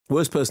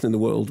Worst Person in the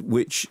World,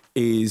 which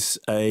is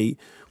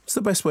what's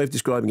the best way of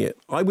describing it?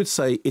 I would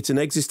say it's an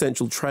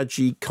existential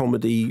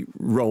tragedy-comedy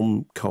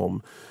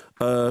rom-com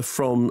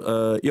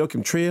from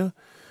Joachim Trier,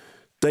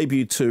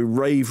 debuted to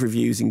rave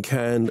reviews in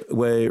Cannes,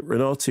 where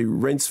Renate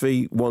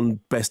Reinsve won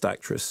Best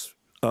Actress.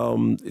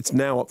 It's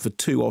now up for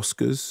 2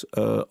 Oscars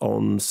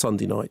on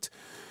Sunday night.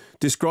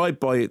 Described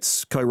by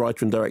its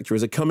co-writer and director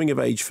as a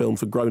coming-of-age film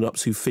for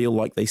grown-ups who feel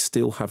like they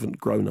still haven't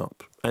grown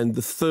up. And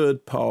the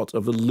third part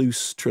of a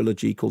loose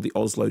trilogy called the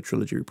Oslo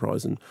Trilogy,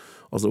 reprised in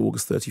Oslo,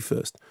 August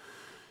 31st.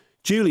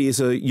 Julie is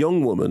a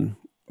young woman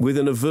with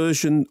an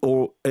aversion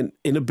or an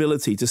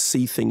inability to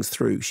see things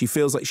through. She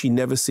feels like she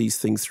never sees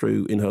things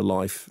through in her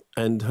life,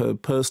 and her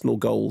personal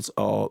goals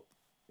are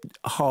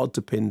hard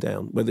to pin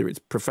down, whether it's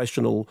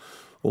professional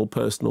or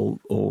personal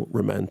or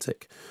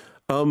romantic.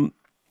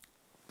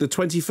 The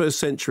 21st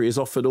century has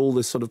offered all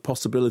this sort of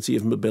possibility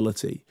of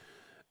mobility,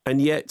 and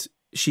yet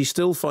she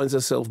still finds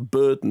herself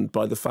burdened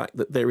by the fact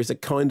that there is a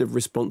kind of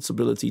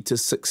responsibility to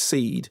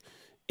succeed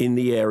in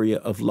the area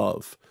of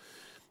love.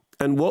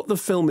 And what the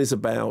film is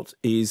about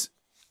is,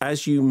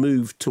 as you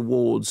move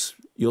towards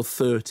your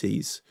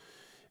 30s,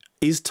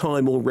 is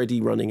time already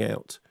running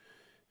out?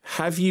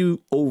 Have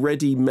you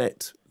already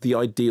met the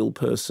ideal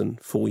person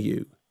for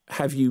you?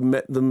 Have you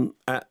met them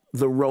at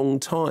the wrong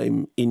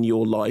time in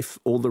your life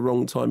or the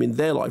wrong time in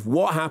their life?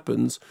 What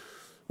happens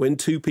when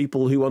 2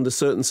 people who under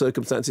certain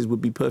circumstances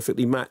would be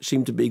perfectly matched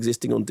seem to be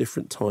existing on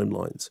different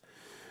timelines?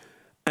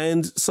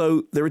 And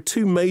so there are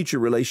 2 major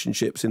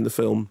relationships in the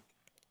film.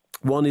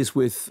 One is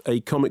with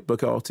a comic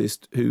book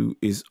artist who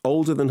is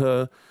older than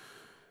her,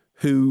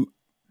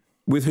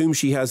 with whom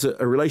she has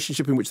a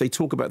relationship in which they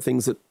talk about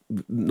things that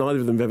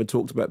neither of them have ever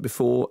talked about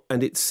before,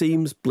 and it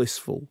seems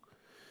blissful.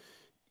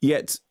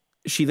 Yet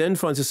she then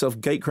finds herself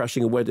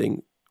gatecrashing a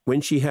wedding when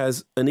she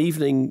has an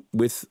evening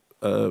with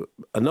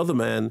another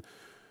man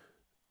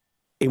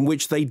in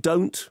which they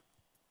test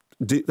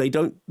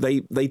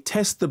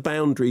the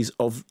boundaries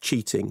of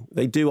cheating.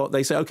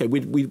 They say, okay,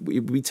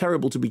 it'd be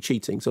terrible to be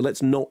cheating, so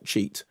let's not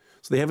cheat.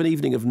 So they have an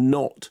evening of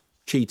not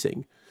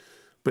cheating,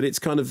 but it's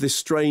kind of this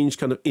strange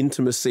kind of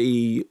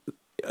intimacy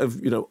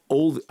of,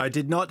 I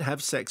did not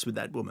have sex with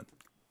that woman.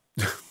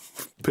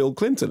 Bill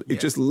Clinton. It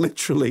just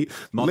literally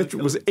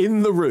was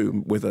in the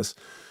room with us.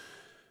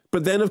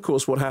 But then, of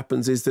course, what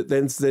happens is that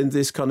then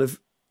this kind of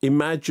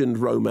imagined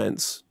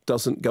romance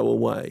doesn't go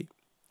away.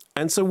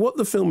 And so what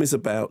the film is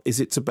about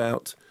is it's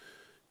about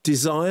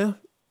desire,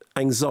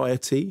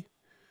 anxiety,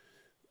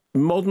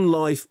 modern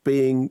life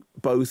being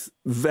both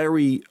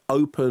very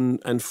open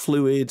and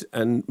fluid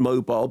and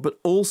mobile, but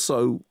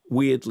also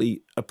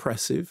weirdly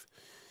oppressive.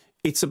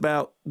 It's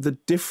about the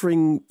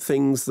differing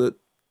things that,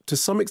 to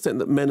some extent,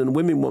 that men and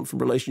women want from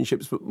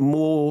relationships, but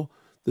more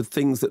the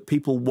things that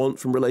people want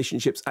from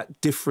relationships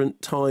at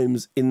different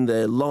times in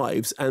their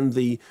lives, and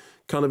the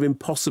kind of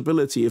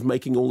impossibility of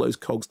making all those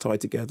cogs tie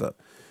together.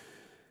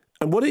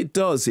 And what it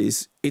does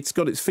is it's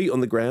got its feet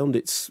on the ground.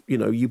 It's,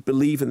 you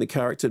believe in the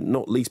character,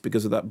 not least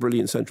because of that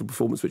brilliant central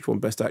performance which won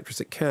Best Actress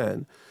at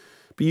Cannes,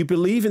 but you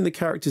believe in the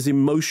character's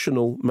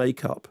emotional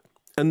makeup.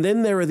 And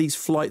then there are these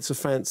flights of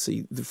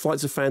fantasy.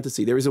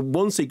 There is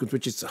one sequence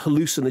which is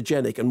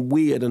hallucinogenic and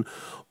weird and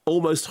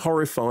almost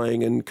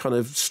horrifying and kind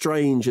of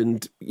strange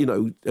and,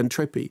 and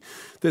trippy.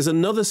 There's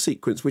another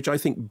sequence which I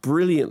think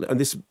brilliantly, and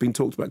this has been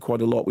talked about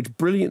quite a lot, which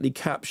brilliantly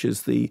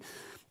captures the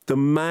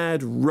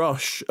mad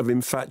rush of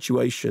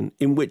infatuation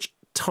in which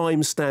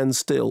time stands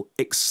still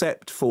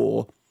except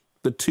for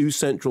the 2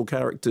 central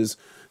characters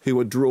who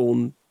are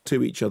drawn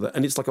to each other.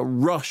 And it's like a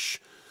rush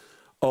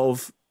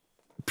of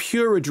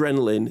pure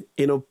adrenaline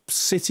in a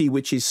city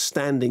which is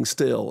standing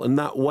still, and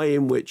that way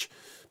in which,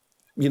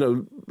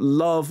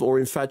 love or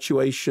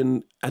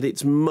infatuation at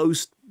its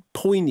most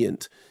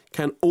poignant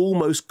can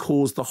almost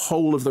cause the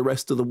whole of the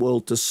rest of the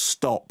world to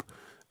stop,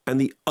 and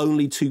the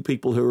only 2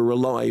 people who are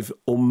alive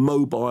or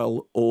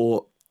mobile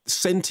or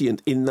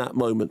sentient in that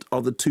moment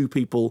are the 2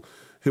 people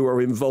who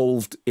are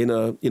involved in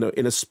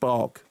a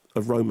spark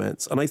of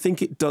romance. And I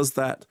think it does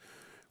that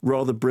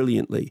rather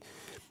brilliantly.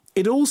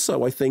 It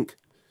also, I think,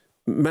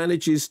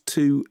 manages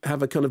to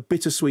have a kind of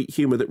bittersweet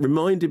humour that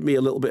reminded me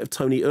a little bit of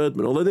Tony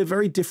Erdmann, although they're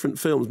very different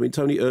films. I mean,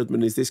 Tony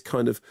Erdmann is this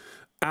kind of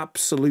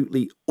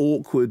absolutely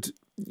awkward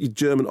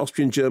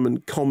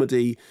Austrian-German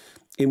comedy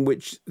in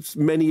which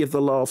many of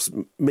the laughs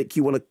make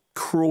you want to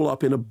crawl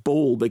up in a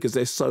ball because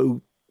they're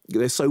so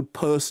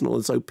personal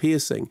and so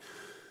piercing.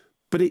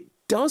 But it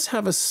does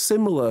have a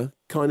similar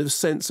kind of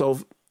sense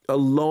of a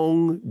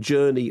long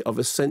journey of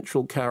a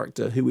central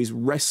character who is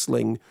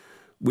wrestling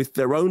with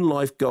their own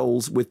life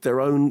goals, with their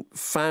own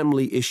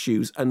family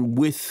issues, and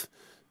with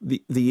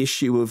the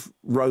issue of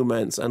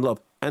romance and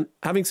love. And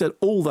having said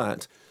all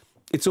that,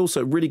 it's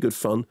also really good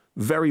fun,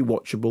 very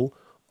watchable,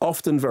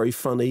 often very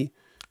funny,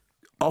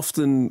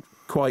 often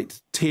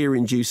quite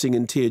tear-inducing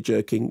and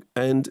tear-jerking,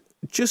 and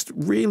just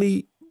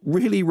really,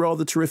 really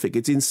rather terrific.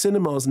 It's in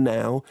cinemas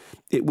now.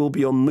 It will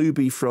be on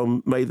Mubi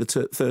from May the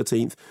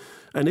 13th.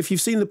 And if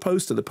you've seen the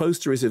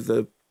poster is of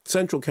the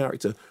central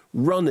character,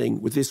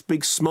 running with this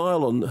big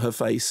smile on her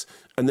face,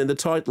 and then the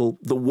title,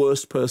 The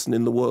Worst Person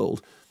in the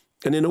World.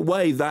 And in a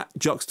way, that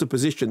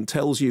juxtaposition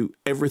tells you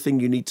everything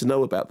you need to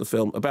know about the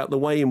film, about the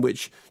way in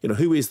which,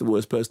 who is the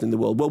worst person in the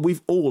world? Well,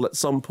 we've all at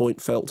some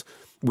point felt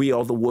we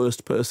are the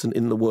worst person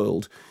in the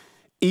world,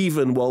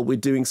 even while we're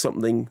doing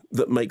something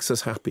that makes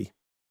us happy.